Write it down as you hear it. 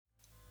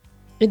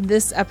In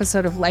this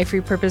episode of Life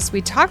Repurposed, we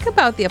talk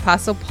about the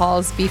Apostle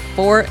Paul's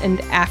before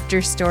and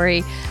after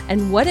story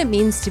and what it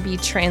means to be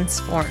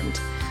transformed.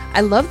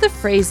 I love the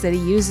phrase that he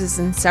uses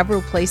in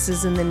several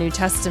places in the New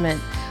Testament,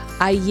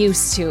 I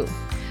used to.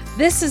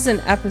 This is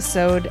an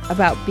episode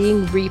about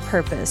being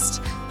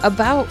repurposed,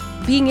 about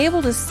being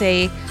able to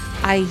say,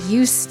 I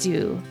used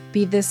to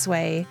be this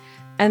way,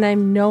 and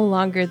I'm no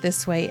longer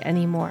this way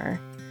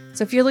anymore.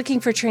 So if you're looking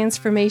for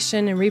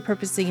transformation and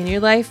repurposing in your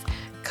life,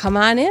 come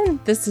on in.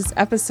 This is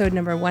episode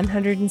number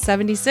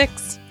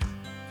 176.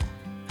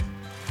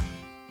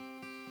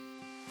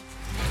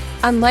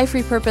 On Life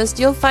Repurposed,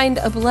 you'll find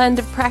a blend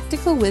of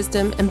practical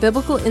wisdom and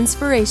biblical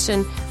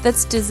inspiration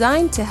that's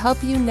designed to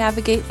help you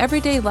navigate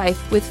everyday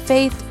life with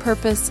faith,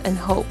 purpose, and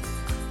hope.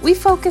 We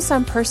focus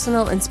on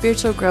personal and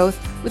spiritual growth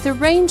with a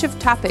range of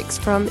topics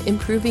from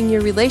improving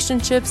your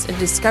relationships and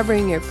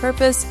discovering your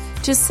purpose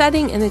to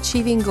setting and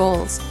achieving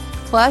goals,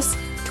 plus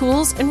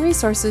tools and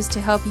resources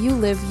to help you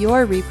live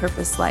your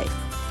repurposed life.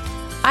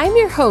 I'm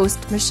your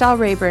host, Michelle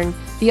Rayburn,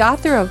 the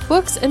author of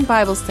books and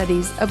Bible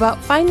studies about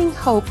finding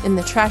hope in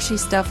the trashy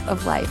stuff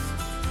of life.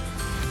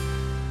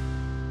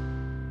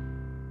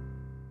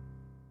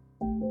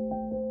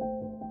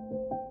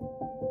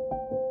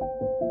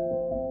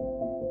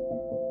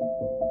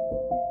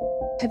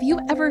 Have you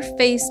ever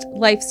faced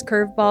life's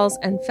curveballs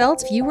and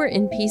felt you were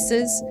in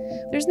pieces?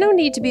 There's no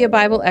need to be a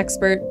Bible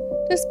expert.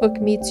 This book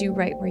meets you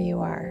right where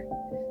you are.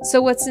 So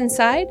what's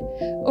inside?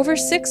 Over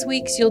 6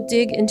 weeks, you'll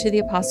dig into the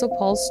Apostle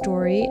Paul's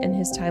story and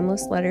his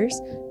timeless letters,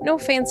 no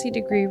fancy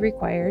degree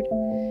required.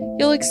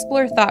 You'll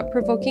explore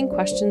thought-provoking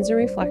questions and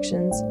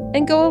reflections,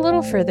 and go a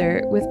little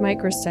further with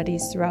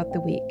micro-studies throughout the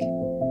week.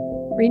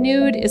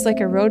 Renewed is like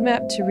a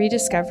roadmap to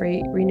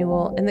rediscovery,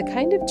 renewal, and the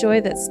kind of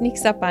joy that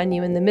sneaks up on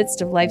you in the midst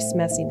of life's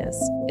messiness.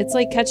 It's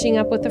like catching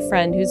up with a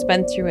friend who's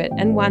been through it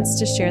and wants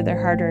to share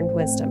their hard-earned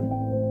wisdom.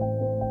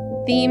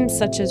 Themes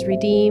such as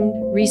redeemed,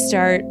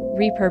 restart,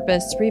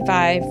 repurpose,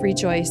 revive,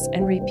 rejoice,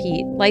 and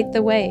repeat light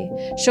the way,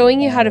 showing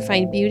you how to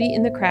find beauty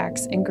in the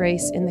cracks and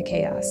grace in the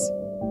chaos.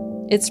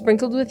 It's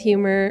sprinkled with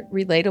humor,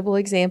 relatable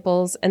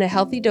examples, and a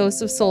healthy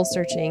dose of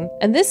soul-searching,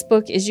 and this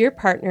book is your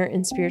partner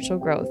in spiritual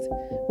growth.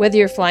 Whether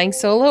you're flying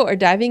solo or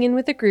diving in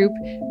with a group,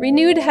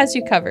 Renewed has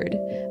you covered.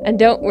 And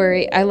don't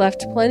worry, I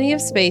left plenty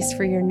of space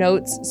for your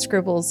notes,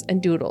 scribbles,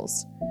 and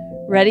doodles.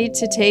 Ready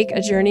to take a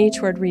journey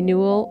toward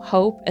renewal,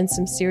 hope, and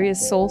some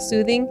serious soul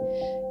soothing?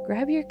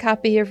 Grab your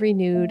copy of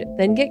Renewed,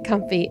 then get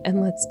comfy and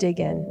let's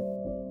dig in.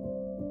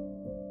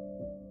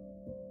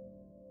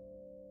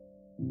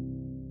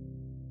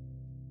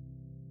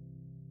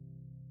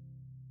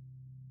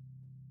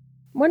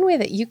 One way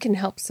that you can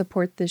help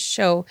support this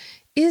show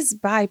is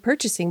by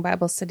purchasing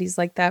Bible studies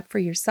like that for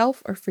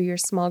yourself or for your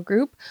small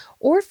group,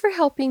 or for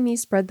helping me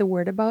spread the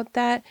word about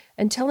that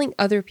and telling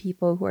other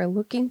people who are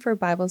looking for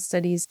Bible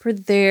studies for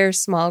their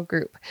small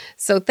group.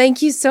 So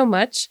thank you so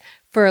much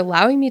for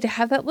allowing me to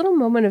have that little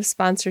moment of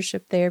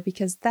sponsorship there,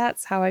 because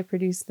that's how I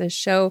produce this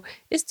show,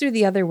 is through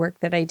the other work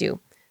that I do.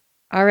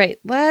 All right,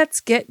 let's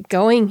get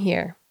going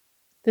here.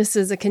 This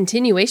is a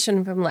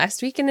continuation from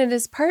last week, and it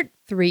is part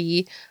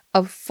 3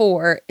 of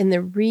 4 in the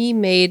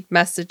ReMade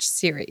message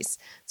series.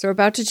 So we're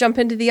about to jump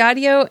into the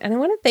audio, and I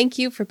want to thank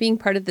you for being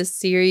part of this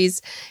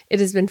series. It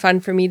has been fun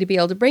for me to be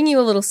able to bring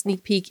you a little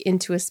sneak peek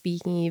into a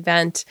speaking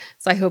event,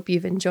 so I hope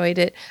you've enjoyed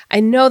it.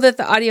 I know that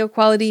the audio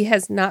quality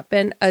has not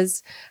been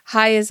as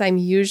high as I'm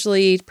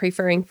usually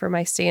preferring for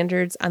my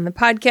standards on the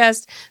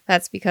podcast.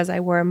 That's because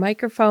I wore a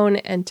microphone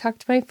and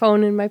tucked my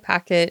phone in my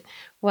pocket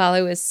while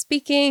I was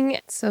speaking.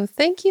 So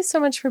thank you so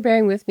much for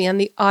bearing with me on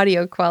the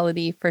audio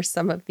quality for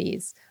some of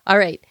these. All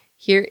right,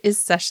 here is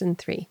session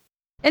 3.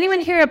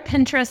 Anyone here a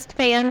Pinterest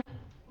fan?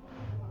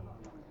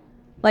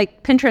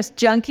 Like Pinterest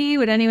junkie?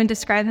 Would anyone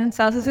describe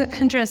themselves as a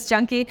Pinterest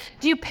junkie?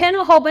 Do you pin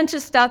a whole bunch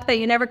of stuff that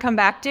you never come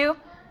back to?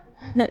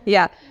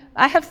 Yeah.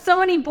 I have so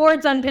many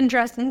boards on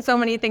Pinterest and so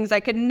many things I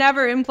could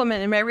never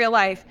implement in my real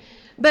life.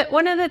 But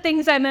one of the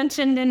things I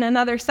mentioned in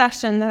another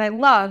session that I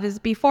love is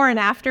before and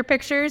after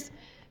pictures.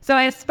 So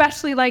I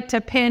especially like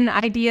to pin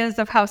ideas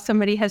of how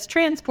somebody has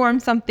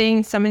transformed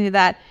something, somebody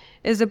that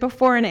is a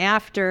before and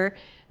after.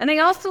 And I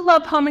also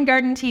love home and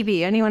garden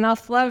TV. Anyone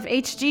else love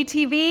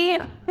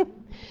HGTV?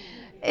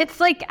 It's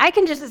like I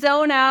can just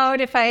zone out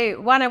if I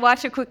want to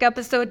watch a quick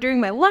episode during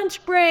my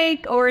lunch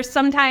break, or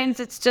sometimes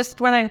it's just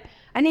when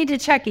I need to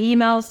check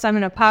emails, so I'm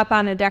going to pop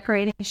on a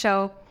decorating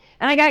show.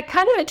 And I got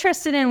kind of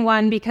interested in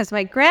one because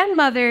my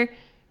grandmother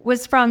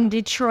was from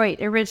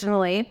Detroit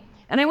originally.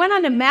 And I went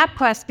on a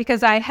MapQuest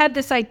because I had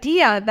this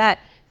idea that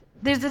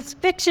there's this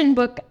fiction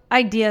book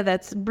idea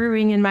that's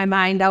brewing in my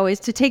mind always,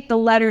 to take the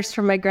letters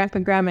from my grandpa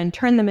and grandma and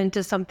turn them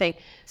into something.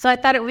 So I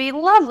thought it would be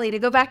lovely to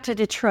go back to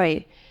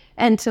Detroit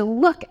and to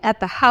look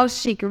at the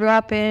house she grew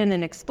up in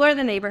and explore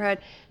the neighborhood.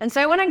 And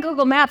so I went on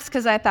Google Maps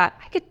because I thought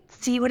I could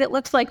see what it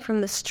looks like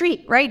from the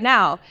street right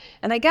now.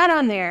 And I got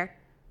on there,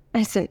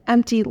 and it's an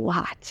empty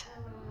lot.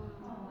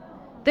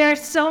 There are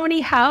so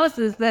many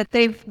houses that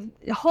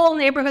whole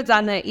neighborhoods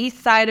on the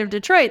east side of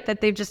Detroit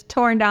that they've just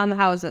torn down the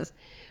houses.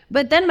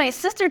 But then my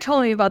sister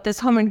told me about this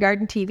home and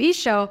garden TV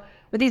show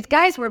But these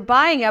guys were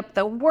buying up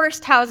the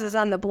worst houses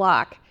on the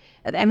block.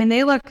 I mean,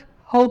 they look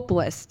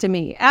hopeless to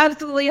me,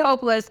 absolutely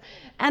hopeless.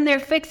 And they're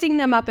fixing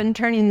them up and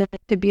turning them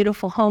into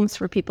beautiful homes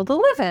for people to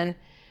live in.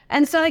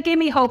 And so it gave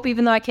me hope,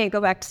 even though I can't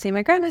go back to see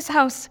my grandma's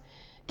house,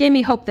 gave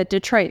me hope that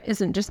Detroit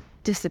isn't just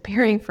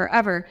disappearing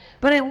forever.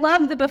 But I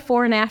love the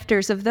before and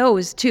afters of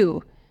those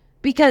too,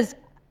 because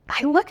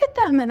I look at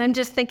them and I'm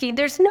just thinking,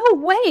 there's no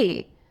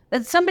way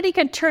that somebody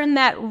could turn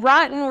that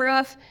rotten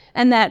roof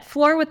and that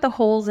floor with the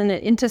holes in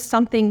it into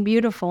something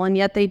beautiful, and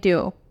yet they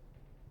do.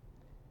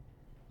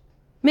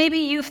 Maybe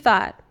you've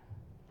thought,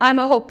 I'm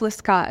a hopeless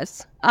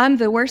cause. I'm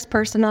the worst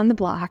person on the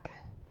block.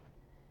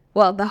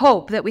 Well, the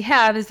hope that we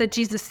have is that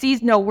Jesus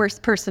sees no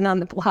worst person on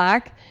the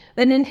block,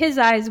 that in his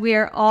eyes we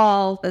are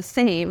all the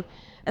same.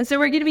 And so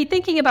we're going to be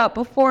thinking about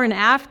before and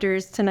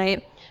afters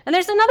tonight. And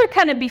there's another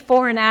kind of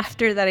before and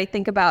after that I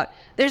think about.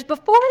 There's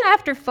before and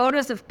after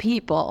photos of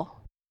people.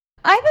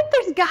 I think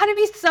there's got to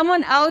be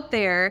someone out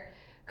there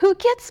who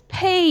gets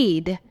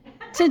paid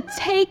to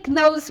take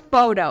those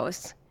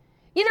photos.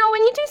 You know,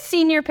 when you do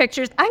senior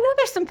pictures, I know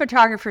there's some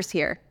photographers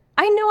here.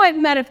 I know I've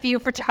met a few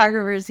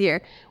photographers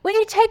here. When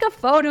you take a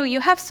photo, you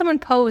have someone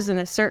pose in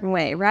a certain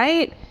way,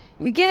 right?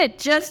 You get it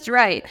just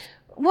right.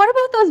 What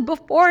about those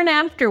before and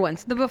after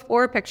ones, the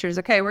before pictures?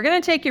 Okay, we're going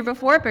to take your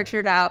before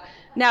picture now.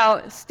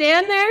 Now,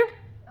 stand there.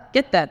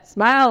 Get that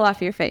smile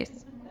off your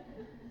face.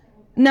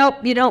 Nope,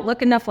 you don't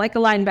look enough like a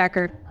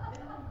linebacker.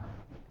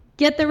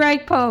 Get the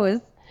right pose.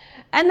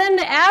 And then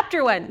the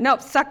after one.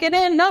 Nope, suck it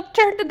in. Nope,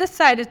 turn to the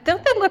side.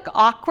 Don't they look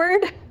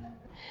awkward?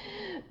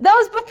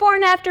 Those before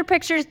and after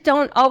pictures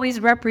don't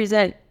always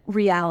represent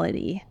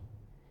reality.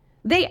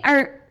 They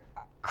are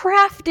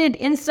crafted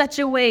in such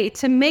a way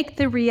to make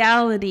the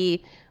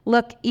reality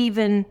look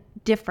even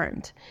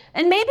different.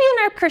 And maybe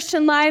in our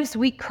Christian lives,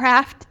 we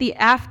craft the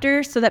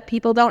after so that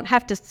people don't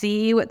have to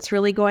see what's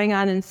really going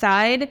on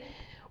inside.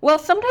 Well,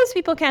 sometimes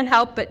people can't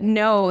help but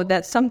know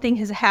that something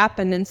has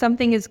happened and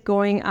something is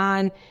going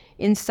on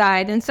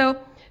inside. And so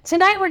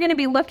tonight we're going to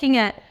be looking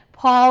at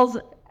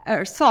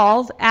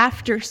Saul's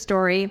after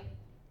story.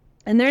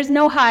 And there's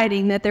no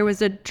hiding that there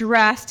was a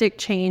drastic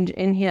change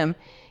in him.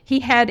 He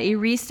had a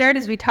restart,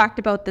 as we talked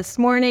about this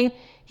morning.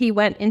 He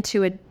went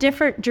into a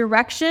different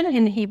direction,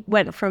 and he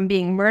went from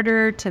being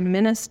murderer to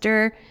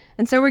minister.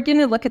 And so we're going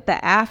to look at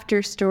the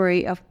after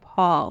story of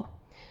Paul.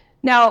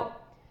 Now,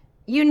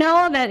 you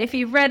know that if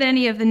you've read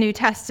any of the New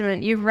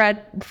Testament, you've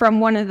read from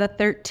one of the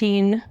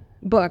 13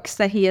 books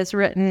that he has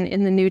written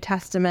in the New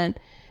Testament,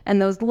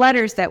 and those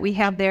letters that we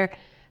have there.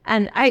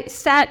 And I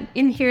sat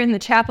in here in the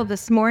chapel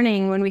this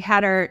morning when we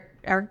had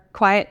our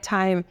quiet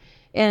time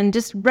and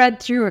just read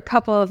through a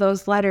couple of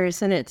those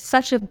letters, and it's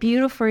such a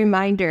beautiful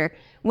reminder.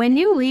 When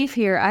you leave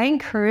here, I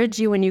encourage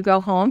you when you go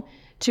home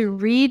to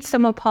read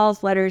some of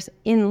Paul's letters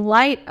in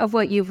light of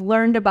what you've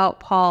learned about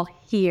Paul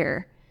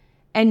here.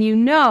 And you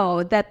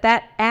know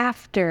that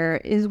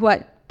after is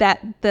what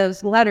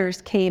those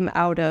letters came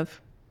out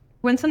of.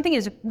 When something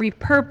is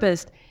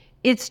repurposed,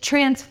 it's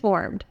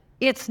transformed.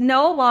 It's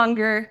no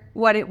longer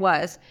what it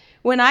was.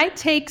 When I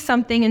take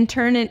something and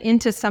turn it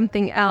into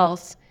something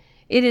else,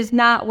 it is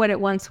not what it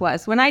once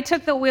was. When I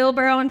took the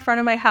wheelbarrow in front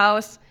of my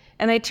house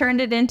and I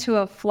turned it into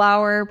a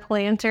flower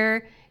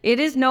planter, it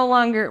is no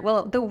longer,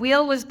 well, the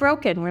wheel was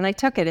broken when I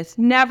took it. It's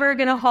never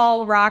going to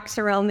haul rocks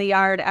around the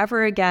yard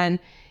ever again.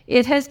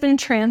 It has been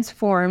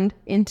transformed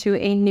into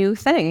a new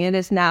thing. It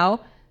is now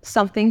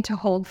something to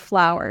hold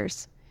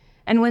flowers.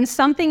 And when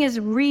something is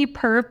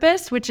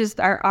repurposed, which is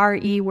our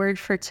RE word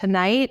for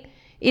tonight,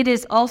 it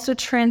is also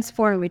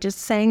transformed. We just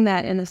sang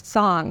that in a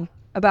song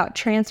about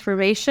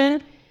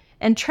transformation.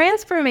 And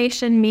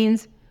transformation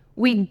means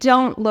we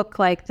don't look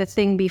like the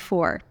thing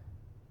before.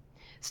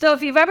 So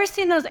if you've ever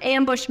seen those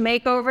ambush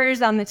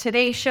makeovers on the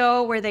Today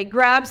Show where they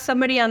grab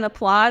somebody on the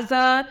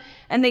plaza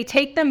and they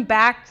take them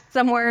back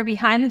somewhere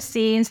behind the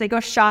scenes, they go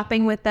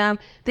shopping with them,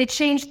 they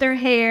change their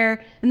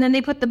hair, and then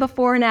they put the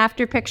before and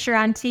after picture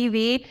on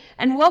TV.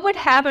 And what would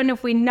happen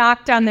if we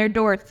knocked on their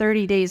door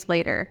 30 days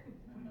later?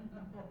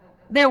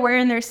 They're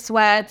wearing their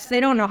sweats.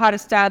 They don't know how to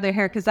style their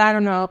hair, because I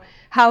don't know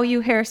how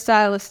you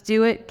hairstylists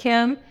do it,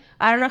 Kim.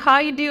 I don't know how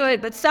you do it,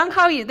 but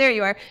somehow there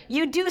you are.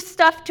 You do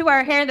stuff to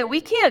our hair that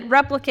we can't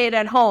replicate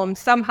at home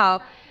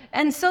somehow.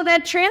 And so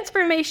that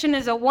transformation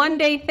is a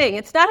one-day thing.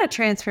 It's not a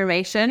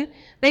transformation.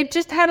 They've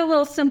just had a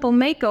little simple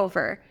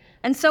makeover.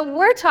 And so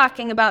we're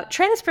talking about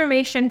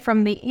transformation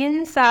from the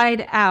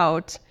inside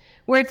out,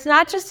 where it's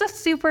not just a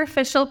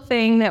superficial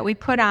thing that we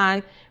put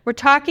on. We're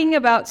talking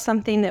about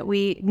something that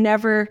we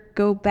never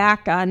go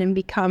back on and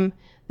become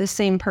the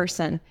same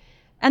person.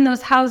 And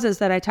those houses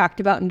that I talked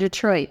about in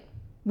Detroit,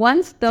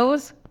 once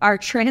those are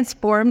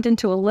transformed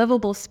into a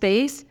livable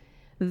space,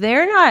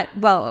 they're not,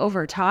 well,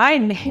 over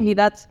time, maybe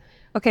that's,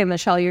 okay,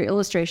 Michelle, your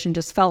illustration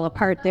just fell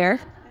apart there.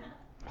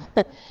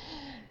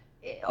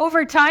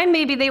 Over time,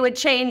 maybe they would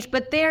change,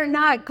 but they're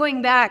not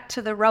going back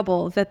to the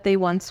rubble that they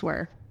once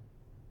were.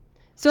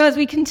 So as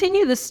we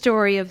continue the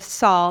story of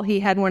Saul, he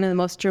had one of the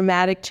most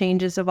dramatic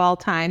changes of all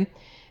time.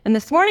 And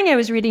this morning I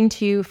was reading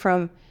to you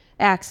from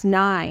Acts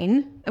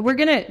 9. We're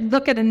going to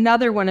look at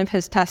another one of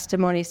his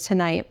testimonies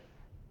tonight.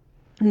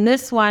 And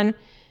this one,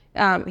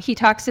 he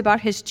talks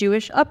about his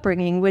Jewish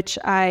upbringing, which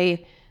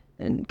I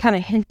kind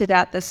of hinted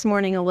at this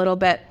morning a little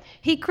bit.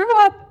 He grew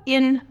up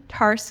in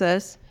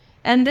Tarsus,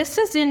 and this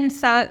is in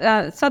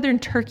southern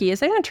Turkey.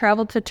 Is anyone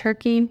traveled to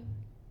Turkey?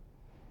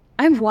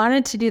 I've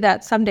wanted to do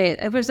that someday.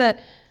 It was a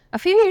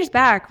few years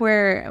back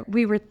where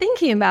we were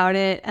thinking about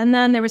it, and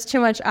then there was too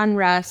much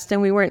unrest, and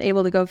we weren't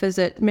able to go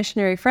visit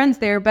missionary friends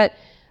there. But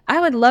I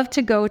would love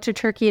to go to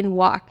Turkey and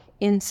walk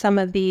in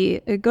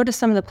go to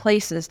some of the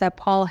places that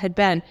Paul had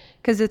been,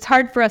 because it's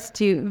hard for us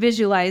to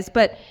visualize,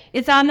 but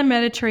it's on the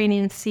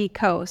Mediterranean Sea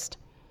coast.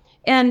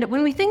 And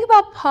when we think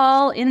about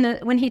Paul,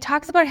 when he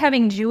talks about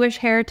having Jewish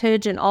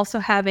heritage and also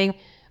having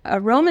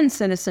a Roman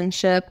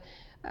citizenship,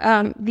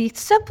 the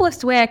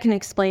simplest way I can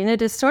explain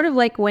it is sort of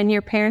like when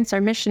your parents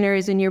are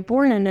missionaries and you're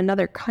born in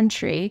another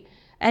country,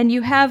 and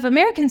you have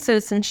American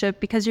citizenship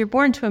because you're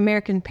born to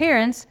American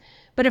parents.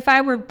 But if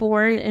I were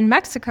born in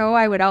Mexico,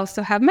 I would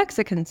also have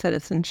Mexican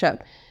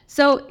citizenship.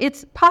 So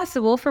it's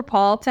possible for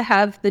Paul to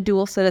have the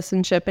dual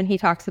citizenship, and he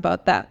talks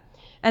about that.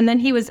 And then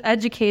he was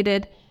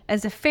educated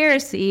as a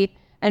Pharisee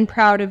and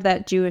proud of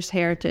that Jewish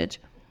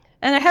heritage.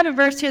 And I have a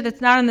verse here that's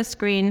not on the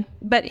screen,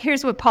 but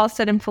here's what Paul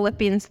said in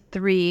Philippians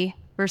 3,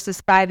 verses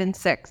 5 and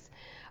 6.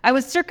 I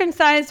was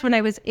circumcised when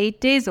I was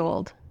 8 days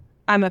old.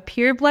 I'm a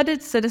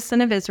pure-blooded citizen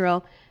of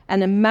Israel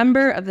and a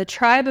member of the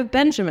tribe of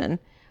Benjamin,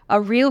 a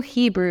real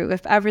Hebrew,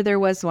 if ever there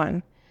was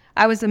one.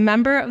 I was a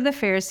member of the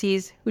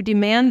Pharisees who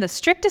demand the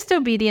strictest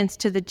obedience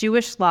to the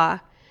Jewish law.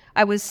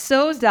 I was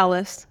so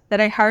zealous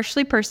that I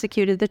harshly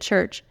persecuted the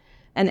church.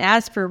 And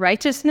as for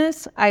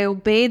righteousness, I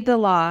obeyed the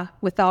law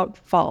without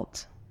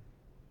fault.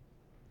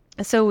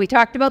 So we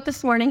talked about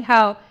this morning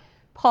how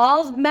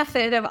Paul's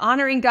method of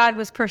honoring God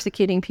was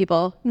persecuting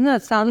people.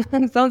 That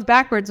sounds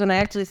backwards when I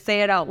actually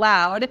say it out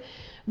loud.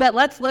 But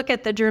let's look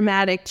at the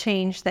dramatic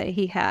change that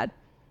he had.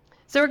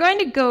 So we're going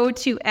to go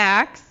to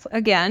Acts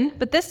again,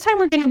 but this time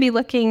we're going to be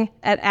looking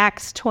at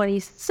Acts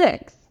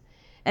 26.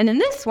 And in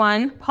this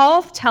one,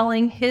 Paul's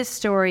telling his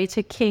story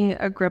to King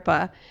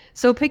Agrippa.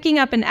 So picking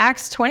up in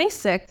Acts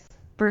 26,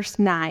 verse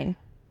 9.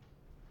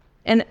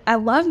 And I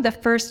love the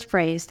first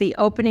phrase, the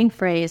opening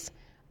phrase,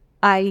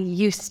 I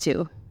used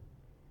to.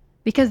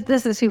 Because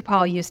this is who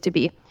Paul used to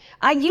be.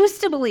 I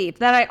used to believe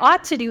that I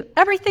ought to do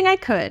everything I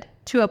could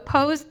to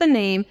oppose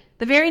the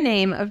very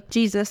name of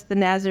Jesus the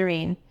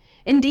Nazarene.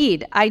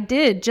 Indeed, I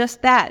did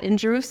just that in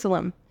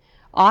Jerusalem.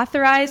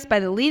 Authorized by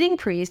the leading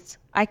priests,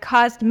 I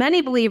caused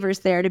many believers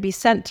there to be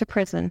sent to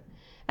prison,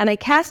 and I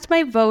cast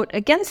my vote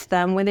against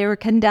them when they were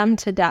condemned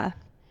to death.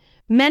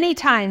 Many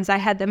times I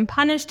had them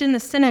punished in the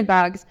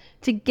synagogues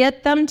to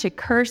get them to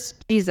curse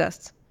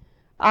Jesus.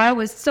 I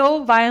was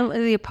so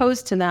violently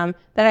opposed to them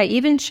that I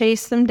even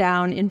chased them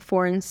down in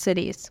foreign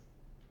cities.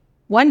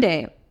 One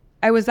day,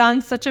 I was on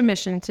such a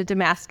mission to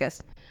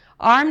Damascus,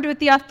 armed with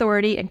the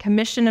authority and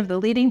commission of the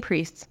leading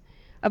priests.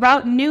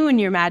 About noon,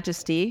 Your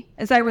Majesty,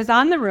 as I was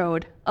on the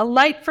road, a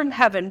light from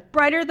heaven,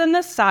 brighter than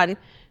the sun,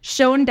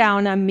 shone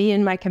down on me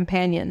and my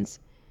companions.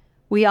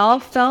 We all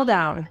fell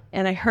down,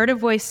 and I heard a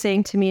voice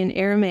saying to me in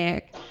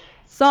Aramaic,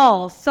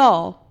 Saul,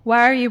 Saul,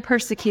 why are you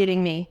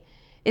persecuting me?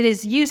 It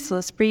is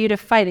useless for you to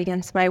fight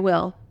against my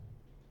will.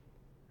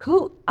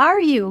 Who are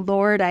you,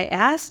 Lord? I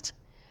asked.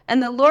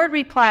 And the Lord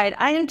replied,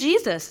 I am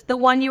Jesus, the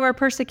one you are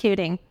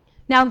persecuting.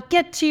 Now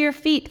get to your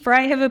feet, for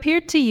I have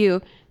appeared to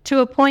you to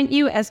appoint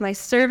you as my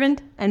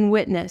servant and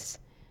witness.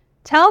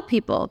 Tell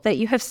people that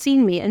you have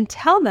seen me, and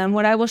tell them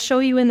what I will show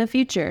you in the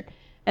future,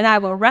 and I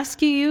will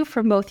rescue you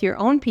from both your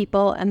own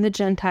people and the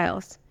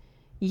Gentiles.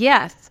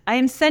 Yes, I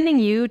am sending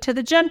you to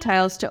the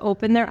Gentiles to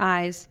open their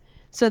eyes,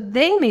 so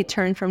they may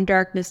turn from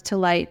darkness to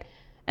light,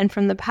 and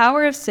from the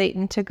power of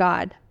Satan to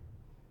God.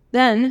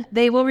 Then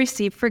they will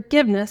receive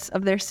forgiveness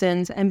of their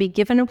sins and be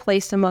given a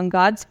place among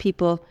God's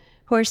people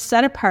who are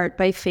set apart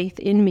by faith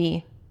in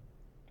me.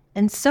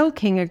 And so,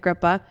 King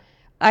Agrippa,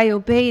 I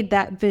obeyed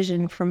that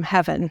vision from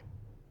heaven.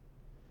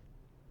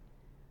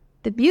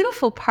 The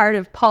beautiful part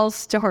of Paul's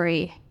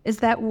story is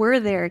that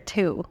we're there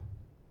too.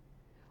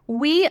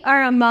 We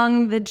are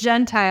among the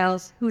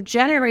Gentiles who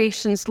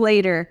generations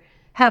later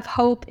have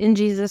hope in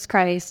Jesus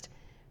Christ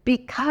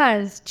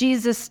because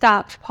Jesus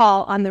stopped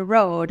Paul on the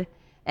road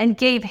and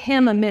gave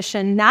him a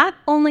mission not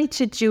only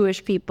to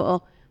Jewish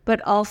people,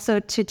 but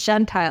also to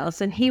Gentiles.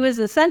 And he was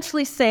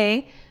essentially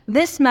saying,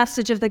 this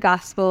message of the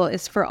gospel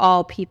is for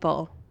all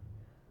people.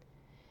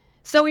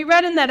 So we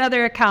read in that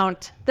other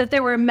account that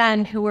there were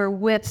men who were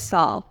with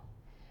Saul,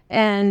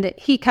 and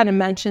he kind of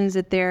mentions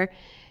it there.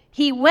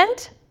 He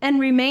went and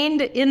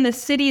remained in the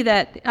city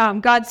that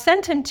God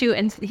sent him to,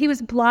 and he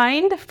was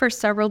blind for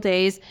several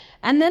days.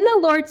 And then the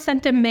Lord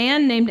sent a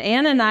man named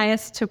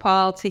Ananias to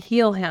Paul to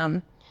heal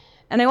him.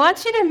 And I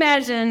want you to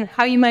imagine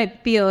how you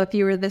might feel if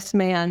you were this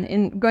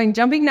man.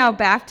 Jumping now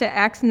back to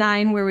Acts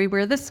 9, where we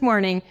were this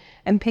morning,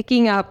 and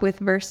picking up with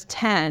verse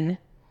 10.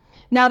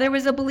 Now there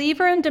was a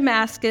believer in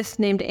Damascus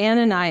named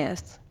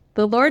Ananias.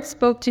 The Lord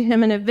spoke to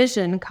him in a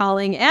vision,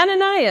 calling,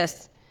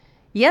 Ananias.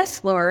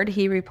 Yes, Lord,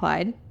 he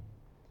replied.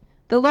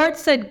 The Lord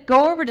said,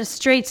 go over to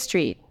Straight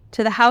Street,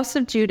 to the house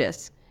of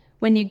Judas.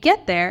 When you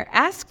get there,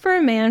 ask for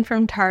a man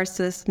from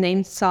Tarsus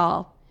named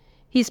Saul.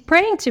 He's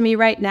praying to me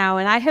right now,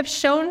 and I have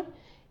shown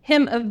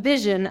him a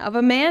vision of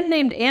a man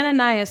named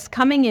Ananias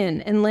coming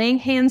in and laying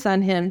hands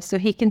on him so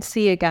he can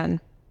see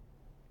again.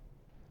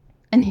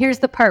 And here's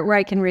the part where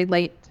I can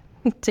relate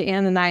to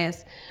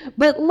Ananias.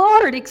 But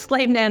Lord,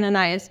 exclaimed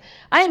Ananias,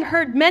 I have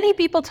heard many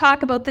people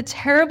talk about the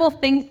terrible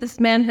things this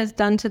man has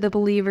done to the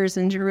believers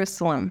in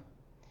Jerusalem.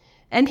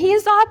 And he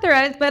is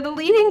authorized by the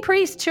leading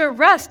priest to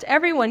arrest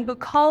everyone who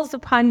calls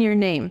upon your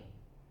name.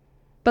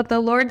 But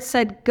the Lord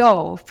said,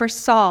 go, for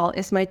Saul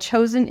is my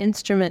chosen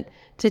instrument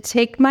to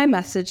take my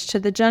message to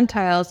the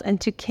Gentiles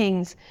and to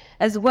kings,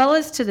 as well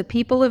as to the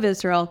people of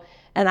Israel,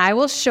 and I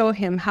will show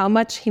him how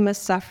much he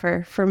must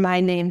suffer for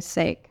my name's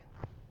sake.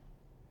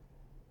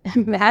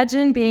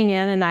 Imagine being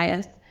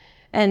Ananias,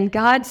 and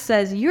God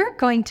says, you're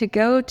going to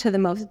go to the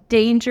most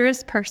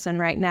dangerous person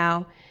right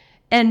now,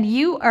 and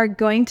you are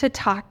going to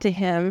talk to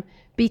him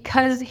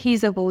because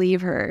he's a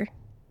believer.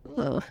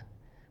 Ugh.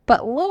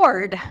 But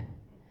Lord,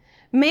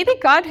 maybe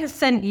God has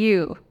sent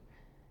you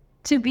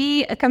to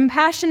be a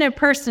compassionate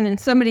person in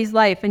somebody's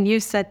life, and you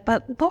said,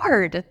 but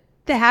Lord,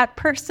 that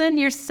person,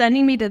 you're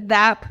sending me to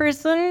that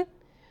person?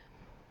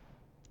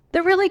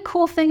 The really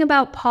cool thing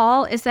about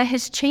Paul is that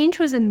his change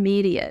was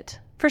immediate.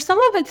 For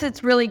some of us,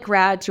 it's really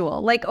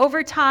gradual. Like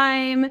over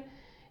time,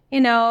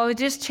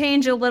 just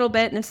change a little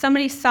bit. And if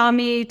somebody saw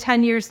me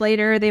 10 years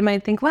later, they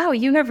might think, wow,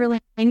 you have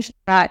really changed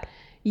that.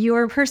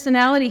 Your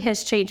personality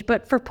has changed.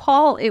 But for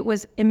Paul, it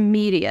was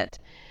immediate.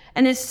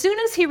 And as soon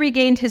as he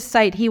regained his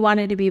sight, he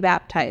wanted to be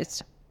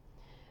baptized.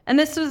 And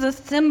this was a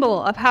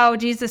symbol of how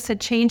Jesus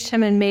had changed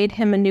him and made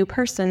him a new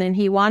person. And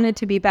he wanted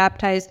to be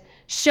baptized,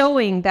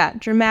 showing that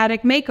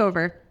dramatic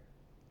makeover.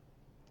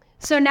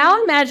 So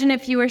now imagine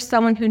if you were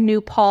someone who knew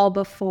Paul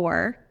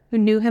before, who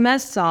knew him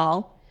as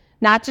Saul,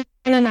 not just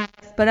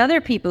Ananias, but other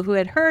people who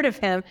had heard of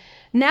him.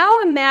 Now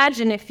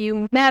imagine if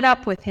you met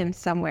up with him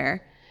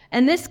somewhere,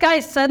 and this guy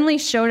suddenly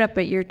showed up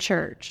at your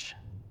church.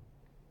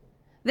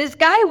 This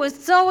guy was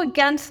so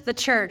against the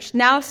church,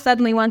 now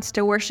suddenly wants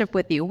to worship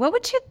with you. What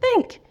would you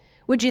think?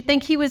 Would you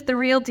think he was the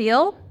real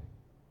deal?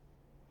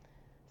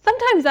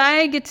 Sometimes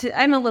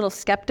I'm a little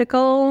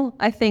skeptical.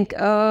 I think,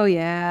 oh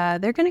yeah,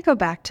 they're going to go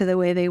back to the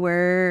way they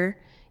were.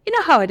 You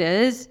know how it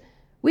is.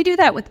 We do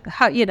that with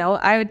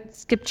I would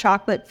skip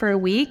chocolate for a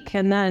week,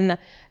 and then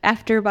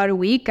after about a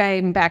week,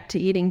 I'm back to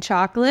eating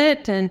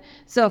chocolate. And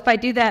so if I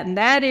do that in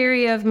that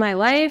area of my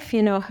life,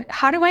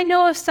 how do I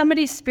know if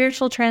somebody's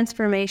spiritual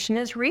transformation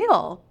is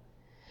real?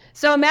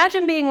 So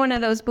imagine being one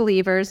of those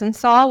believers, and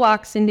Saul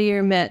walks into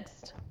your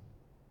midst.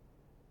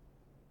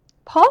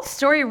 Paul's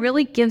story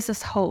really gives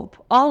us hope,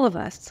 all of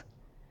us,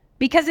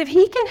 because if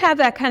he can have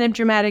that kind of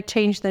dramatic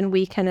change, then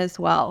we can as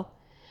well.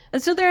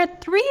 And so there are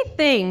three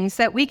things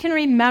that we can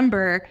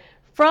remember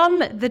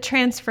from the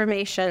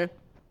transformation.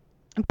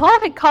 Paul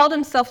had called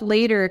himself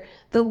later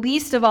the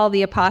least of all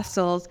the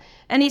apostles,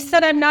 and he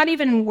said, I'm not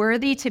even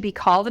worthy to be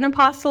called an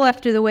apostle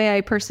after the way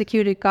I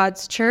persecuted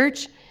God's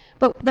church.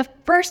 But the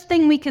first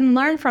thing we can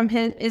learn from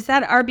him is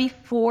that our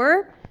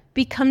before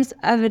becomes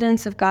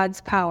evidence of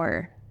God's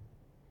power.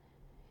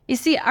 You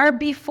see, our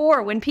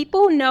before, when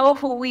people know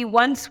who we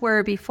once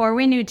were before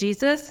we knew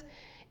Jesus,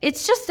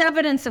 it's just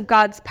evidence of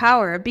God's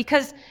power.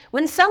 Because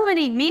when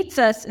somebody meets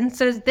us and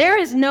says, there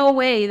is no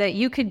way that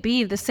you could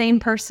be the same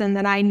person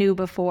that I knew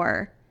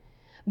before,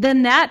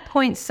 then that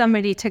points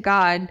somebody to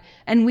God,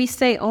 and we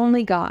say,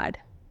 only God.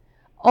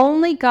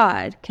 Only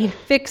God can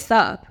fix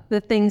up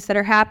the things that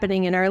are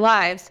happening in our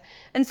lives.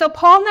 And so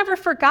Paul never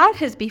forgot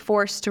his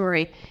before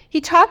story.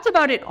 He talked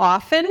about it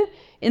often.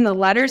 In the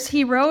letters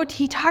he wrote,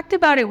 he talked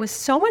about it with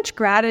so much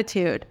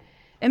gratitude.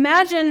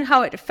 Imagine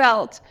how it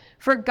felt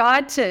for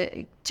God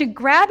to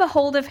grab a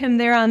hold of him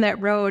there on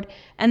that road,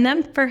 and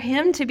then for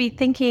him to be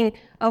thinking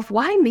of,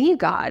 why me,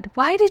 God?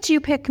 Why did you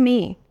pick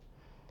me?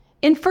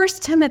 In 1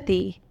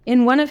 Timothy,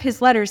 in one of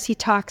his letters, he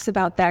talks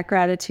about that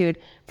gratitude.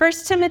 1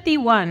 Timothy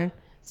 1,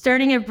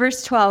 starting at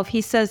verse 12,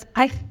 he says,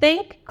 I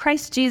thank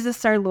Christ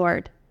Jesus our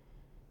Lord,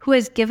 who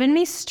has given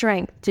me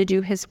strength to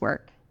do his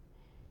work.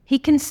 He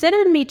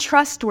considered me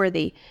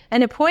trustworthy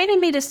and appointed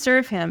me to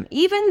serve him,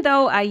 even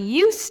though I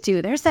used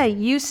to, there's that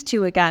used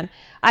to again,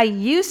 I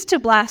used to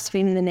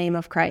blaspheme the name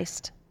of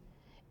Christ.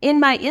 In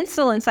my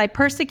insolence, I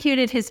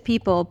persecuted his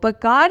people,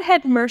 but God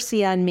had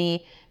mercy on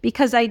me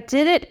because I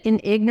did it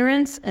in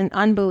ignorance and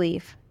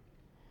unbelief.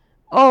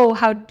 Oh,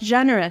 how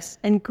generous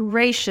and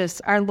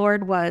gracious our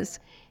Lord was.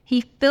 He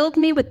filled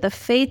me with the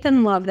faith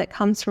and love that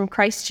comes from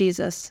Christ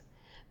Jesus.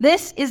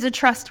 This is a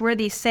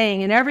trustworthy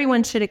saying, and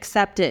everyone should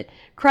accept it.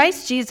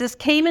 Christ Jesus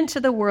came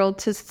into the world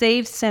to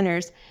save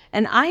sinners,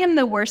 and I am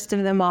the worst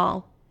of them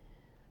all.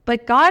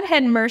 But God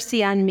had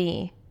mercy on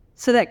me,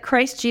 so that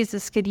Christ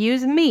Jesus could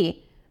use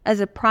me as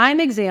a prime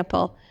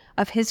example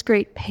of his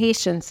great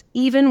patience,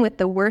 even with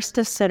the worst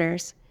of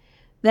sinners.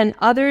 Then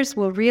others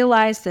will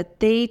realize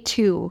that they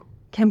too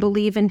can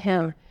believe in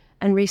him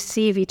and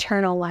receive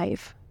eternal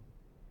life.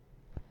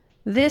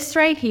 This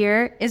right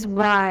here is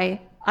why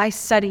I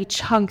study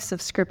chunks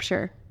of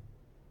scripture.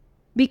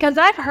 Because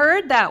I've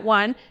heard that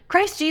one,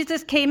 Christ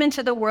Jesus came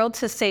into the world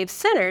to save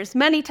sinners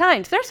many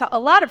times. There's a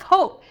lot of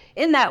hope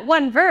in that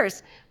one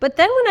verse. But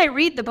then when I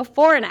read the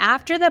before and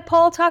after that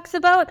Paul talks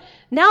about,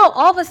 now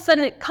all of a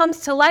sudden it comes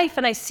to life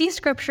and I see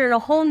scripture in a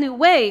whole new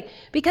way,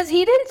 because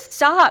he didn't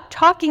stop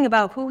talking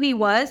about who he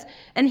was,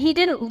 and he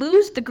didn't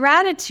lose the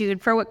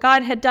gratitude for what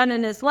God had done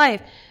in his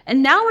life.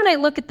 And now when I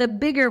look at the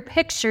bigger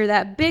picture,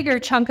 that bigger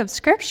chunk of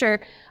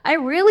scripture, I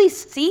really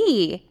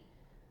see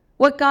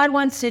what God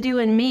wants to do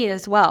in me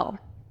as well.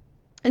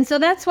 And so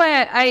that's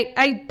why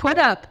I put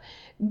up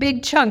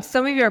big chunks.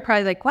 Some of you are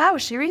probably like, wow,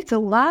 she reads a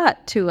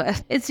lot to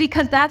us. It's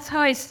because that's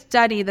how I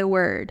study the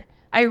word.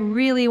 I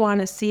really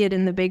want to see it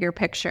in the bigger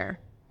picture.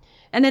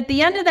 And at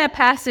the end of that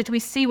passage, we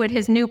see what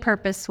his new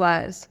purpose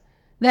was.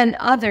 Then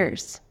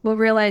others will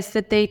realize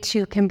that they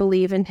too can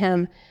believe in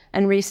him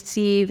and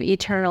receive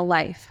eternal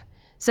life.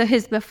 So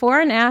his before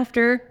and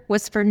after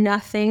was for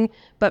nothing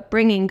but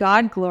bringing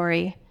God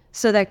glory,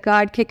 so that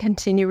God could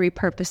continue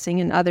repurposing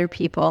in other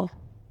people.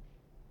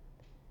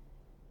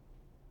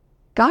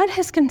 God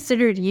has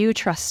considered you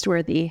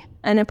trustworthy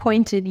and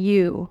appointed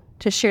you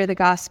to share the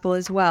gospel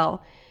as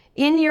well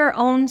in your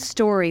own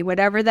story,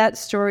 whatever that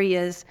story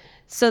is,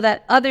 so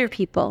that other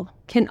people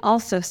can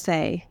also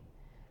say,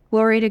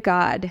 glory to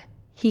God,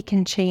 he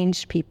can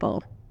change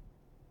people.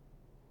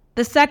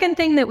 The second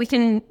thing that we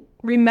can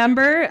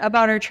remember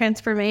about our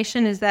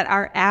transformation is that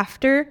our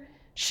after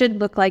should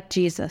look like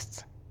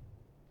Jesus.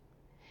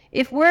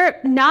 If we're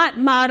not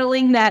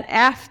modeling that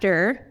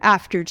after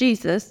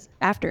Jesus,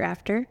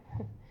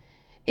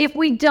 if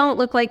we don't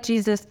look like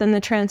Jesus, then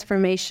the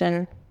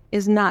transformation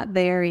is not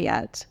there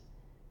yet.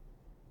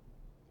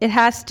 It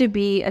has to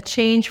be a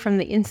change from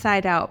the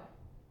inside out.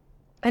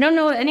 I don't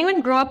know, anyone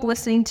grow up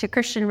listening to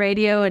Christian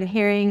radio and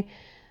hearing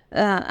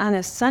on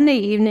a Sunday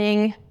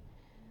evening,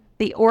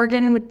 the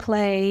organ would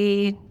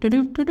play,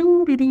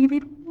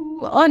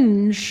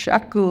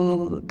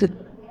 unshackled.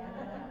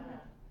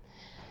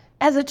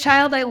 As a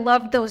child, I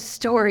loved those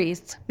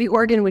stories. The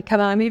organ would come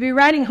on. We'd be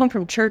riding home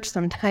from church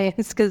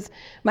sometimes, because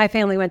my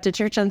family went to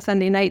church on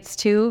Sunday nights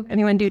too.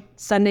 Anyone do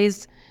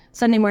Sundays,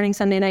 Sunday morning,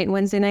 Sunday night, and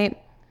Wednesday night,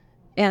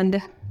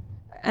 and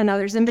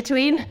others in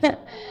between?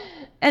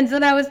 And so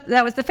that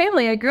was the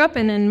family I grew up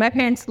in, and my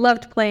parents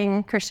loved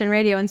playing Christian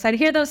radio. And so I'd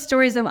hear those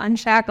stories of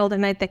Unshackled,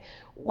 and I'd think,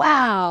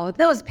 wow,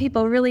 those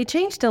people really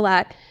changed a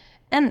lot.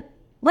 And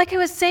like I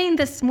was saying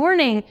this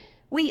morning,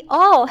 we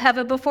all have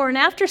a before and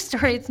after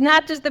story. It's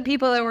not just the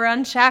people that were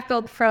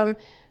unshackled from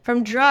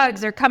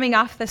drugs or coming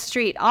off the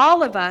street.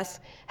 All of us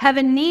have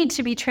a need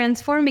to be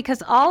transformed,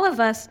 because all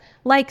of us,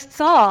 like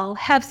Saul,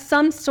 have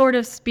some sort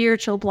of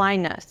spiritual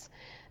blindness.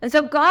 And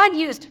so God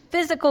used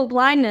physical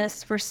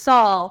blindness for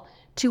Saul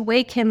to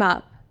wake him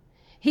up.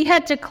 He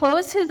had to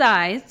close his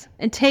eyes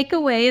and take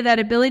away that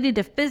ability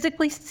to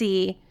physically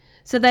see,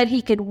 so that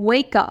he could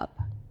wake up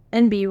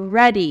and be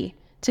ready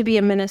to be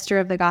a minister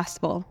of the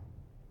gospel.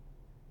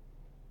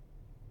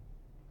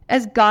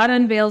 As God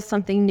unveils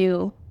something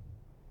new,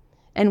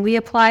 and we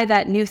apply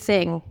that new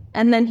thing,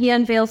 and then he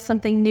unveils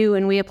something new,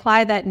 and we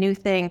apply that new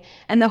thing,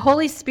 and the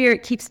Holy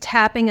Spirit keeps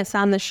tapping us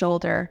on the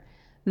shoulder,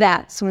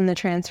 that's when the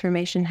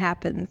transformation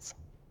happens.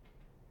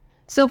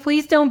 So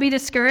please don't be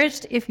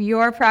discouraged if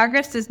your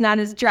progress is not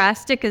as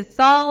drastic as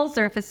Saul's,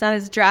 or if it's not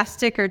as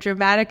drastic or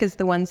dramatic as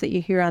the ones that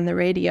you hear on the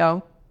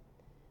radio.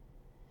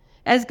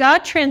 As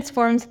God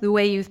transforms the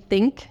way you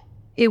think,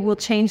 it will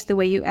change the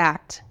way you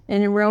act.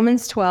 And in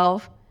Romans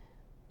 12,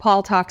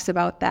 Paul talks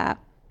about that.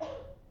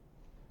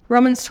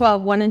 Romans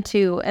 12, 1 and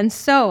 2. And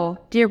so,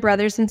 dear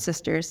brothers and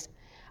sisters,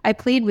 I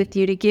plead with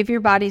you to give your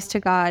bodies to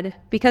God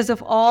because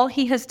of all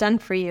he has done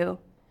for you.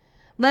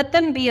 Let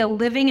them be a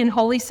living and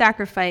holy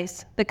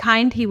sacrifice, the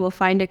kind he will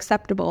find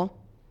acceptable.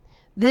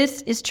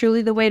 This is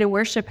truly the way to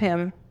worship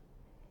him.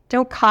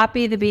 Don't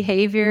copy the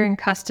behavior and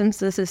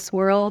customs of this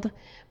world,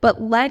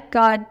 but let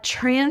God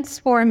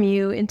transform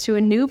you into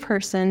a new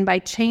person by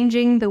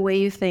changing the way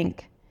you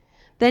think.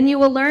 Then you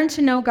will learn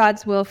to know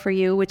God's will for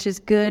you, which is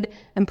good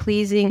and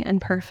pleasing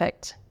and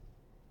perfect.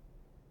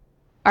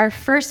 Our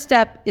first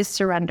step is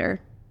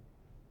surrender.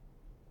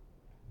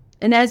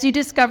 And as you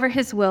discover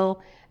his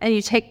will and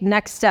you take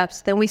next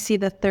steps, then we see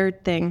the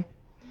third thing,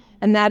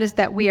 and that is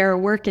that we are a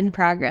work in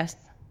progress.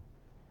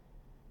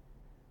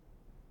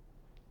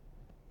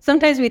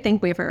 Sometimes we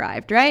think we've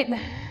arrived, right?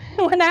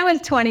 When I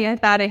was 20, I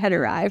thought I had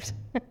arrived.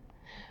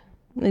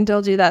 I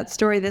told you that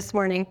story this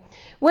morning.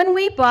 When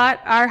we bought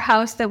our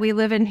house that we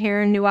live in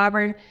here in New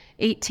Auburn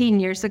 18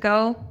 years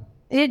ago,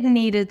 it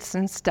needed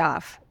some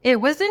stuff. It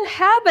was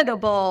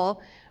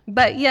inhabitable,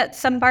 but yet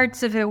some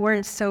parts of it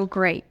weren't so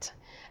great.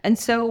 And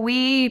so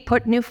we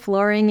put new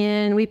flooring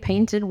in, we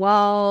painted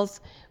walls,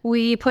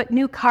 we put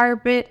new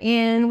carpet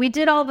in, we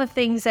did all the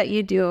things that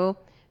you do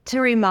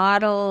to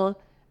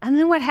remodel. And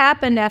then what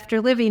happened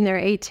after living there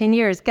 18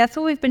 years? Guess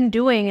what we've been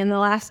doing in the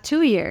last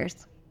 2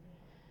 years?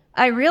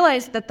 I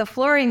realized that the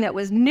flooring that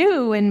was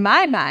new in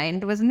my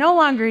mind was no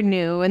longer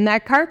new, and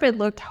that carpet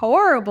looked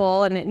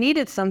horrible and it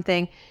needed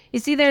something. You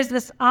see, there's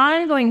this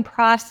ongoing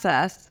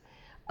process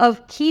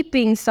of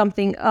keeping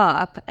something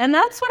up. And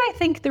that's what I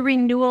think the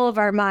renewal of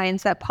our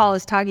minds that Paul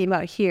is talking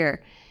about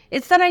here.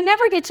 It's that I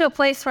never get to a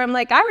place where I'm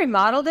like, I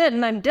remodeled it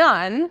and I'm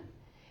done.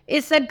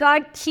 It's that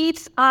God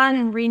keeps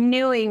on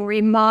renewing,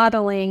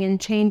 remodeling,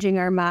 and changing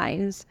our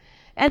minds.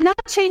 And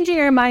not changing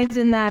our minds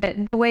in that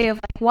way of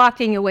like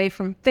walking away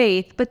from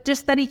faith, but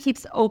just that he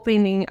keeps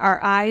opening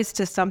our eyes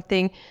to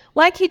something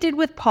like he did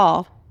with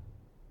Paul.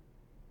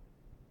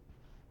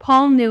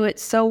 Paul knew it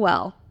so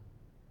well.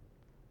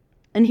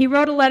 And he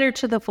wrote a letter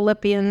to the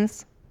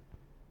Philippians.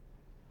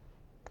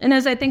 And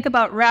as I think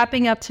about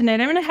wrapping up tonight,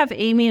 I'm going to have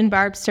Amy and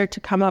Barb start to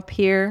come up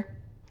here.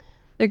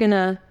 They're going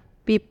to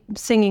be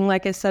singing,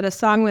 like I said, a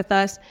song with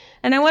us.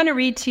 And I want to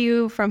read to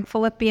you from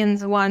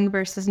Philippians 1,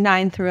 verses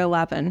 9 through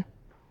 11.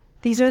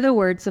 These are the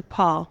words of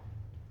Paul.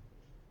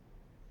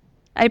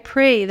 I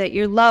pray that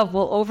your love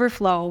will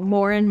overflow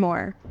more and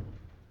more,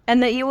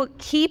 and that you will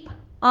keep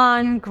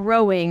on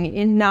growing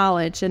in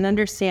knowledge and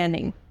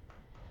understanding.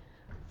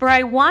 For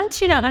I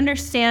want you to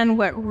understand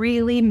what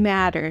really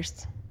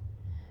matters,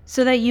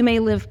 so that you may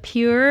live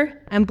pure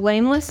and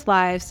blameless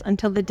lives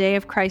until the day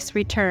of Christ's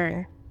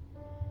return.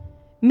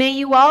 May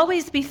you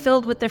always be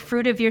filled with the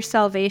fruit of your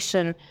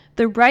salvation,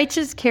 the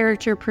righteous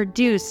character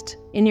produced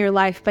in your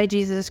life by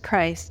Jesus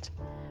Christ,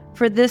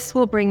 for this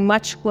will bring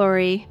much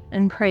glory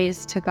and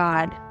praise to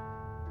God.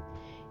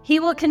 He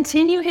will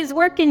continue his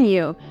work in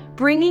you,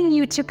 bringing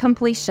you to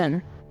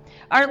completion.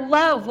 Our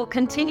love will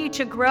continue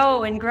to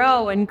grow and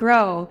grow and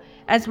grow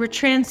as we're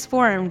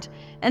transformed,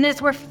 and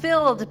as we're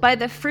filled by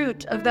the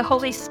fruit of the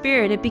Holy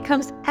Spirit. It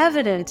becomes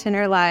evident in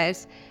our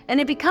lives, and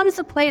it becomes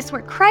a place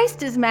where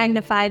Christ is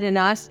magnified in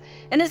us,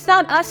 and it's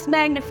not us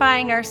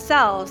magnifying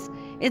ourselves,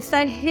 it's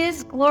that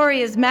his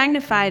glory is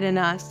magnified in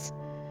us.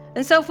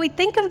 And so if we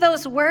think of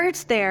those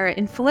words there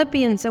in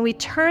Philippians and we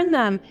turn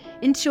them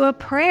into a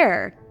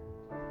prayer,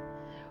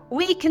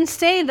 we can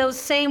say those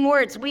same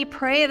words. We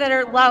pray that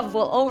our love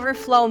will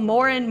overflow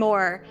more and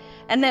more,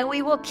 and that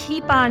we will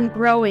keep on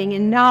growing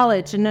in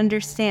knowledge and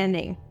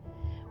understanding.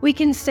 We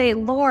can say,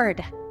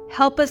 Lord,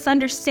 help us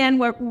understand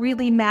what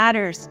really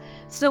matters,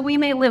 so we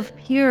may live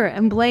pure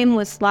and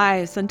blameless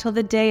lives until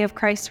the day of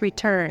Christ's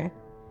return.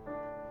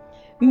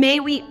 May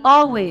we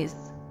always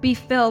be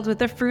filled with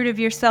the fruit of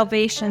your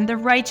salvation, the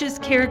righteous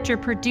character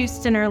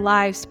produced in our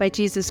lives by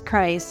Jesus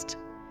Christ.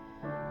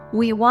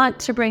 We want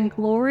to bring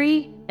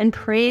glory and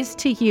praise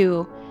to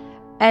you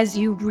as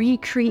you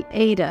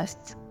recreate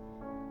us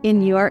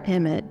in your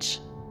image.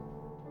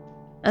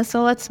 And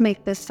so let's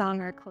make this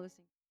song our closing.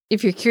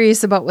 If you're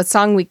curious about what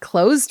song we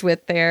closed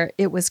with there,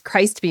 it was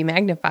Christ Be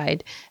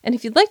Magnified. And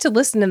if you'd like to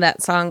listen to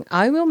that song,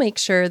 I will make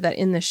sure that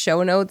in the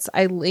show notes,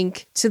 I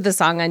link to the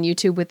song on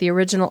YouTube with the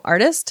original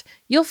artist.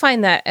 You'll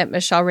find that at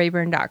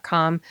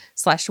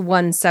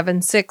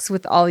michellerayburn.com/176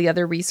 with all the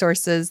other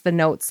resources, the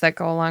notes that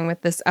go along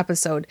with this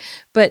episode.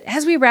 But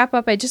as we wrap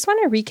up, I just want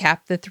to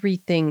recap the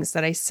 3 things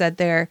that I said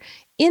there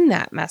in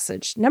that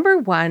message. Number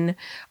 1,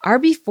 our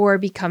before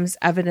becomes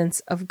evidence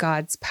of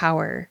God's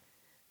power.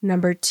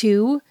 Number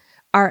 2,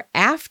 our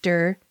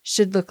after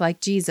should look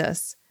like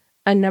Jesus.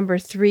 And number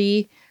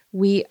 3,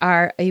 we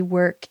are a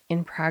work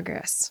in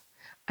progress.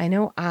 I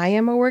know I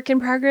am a work in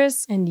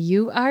progress, and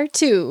you are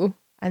too.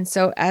 And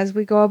so as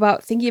we go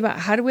about thinking about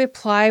how do we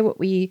apply what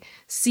we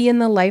see in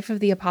the life of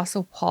the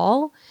Apostle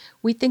Paul,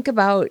 we think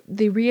about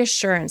the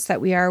reassurance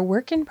that we are a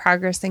work in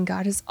progress and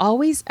God is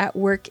always at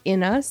work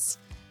in us.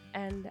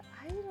 And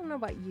I don't know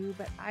about you,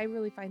 but I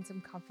really find some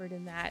comfort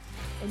in that,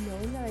 and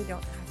knowing that I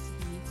don't have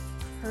to be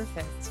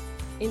perfect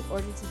in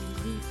order to be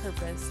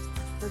repurposed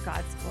for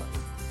God's glory.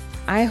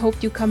 I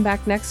hope you come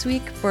back next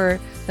week for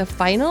the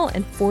final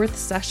and 4th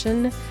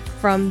session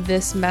from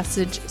this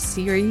message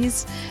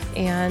series,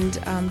 and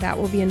that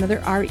will be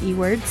another RE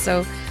word.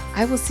 So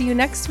I will see you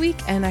next week,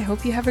 and I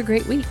hope you have a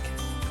great week.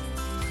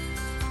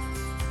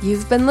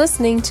 You've been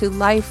listening to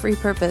Life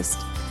Repurposed.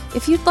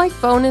 If you'd like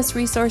bonus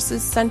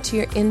resources sent to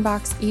your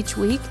inbox each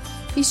week,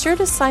 be sure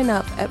to sign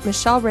up at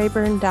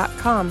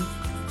michellerayburn.com.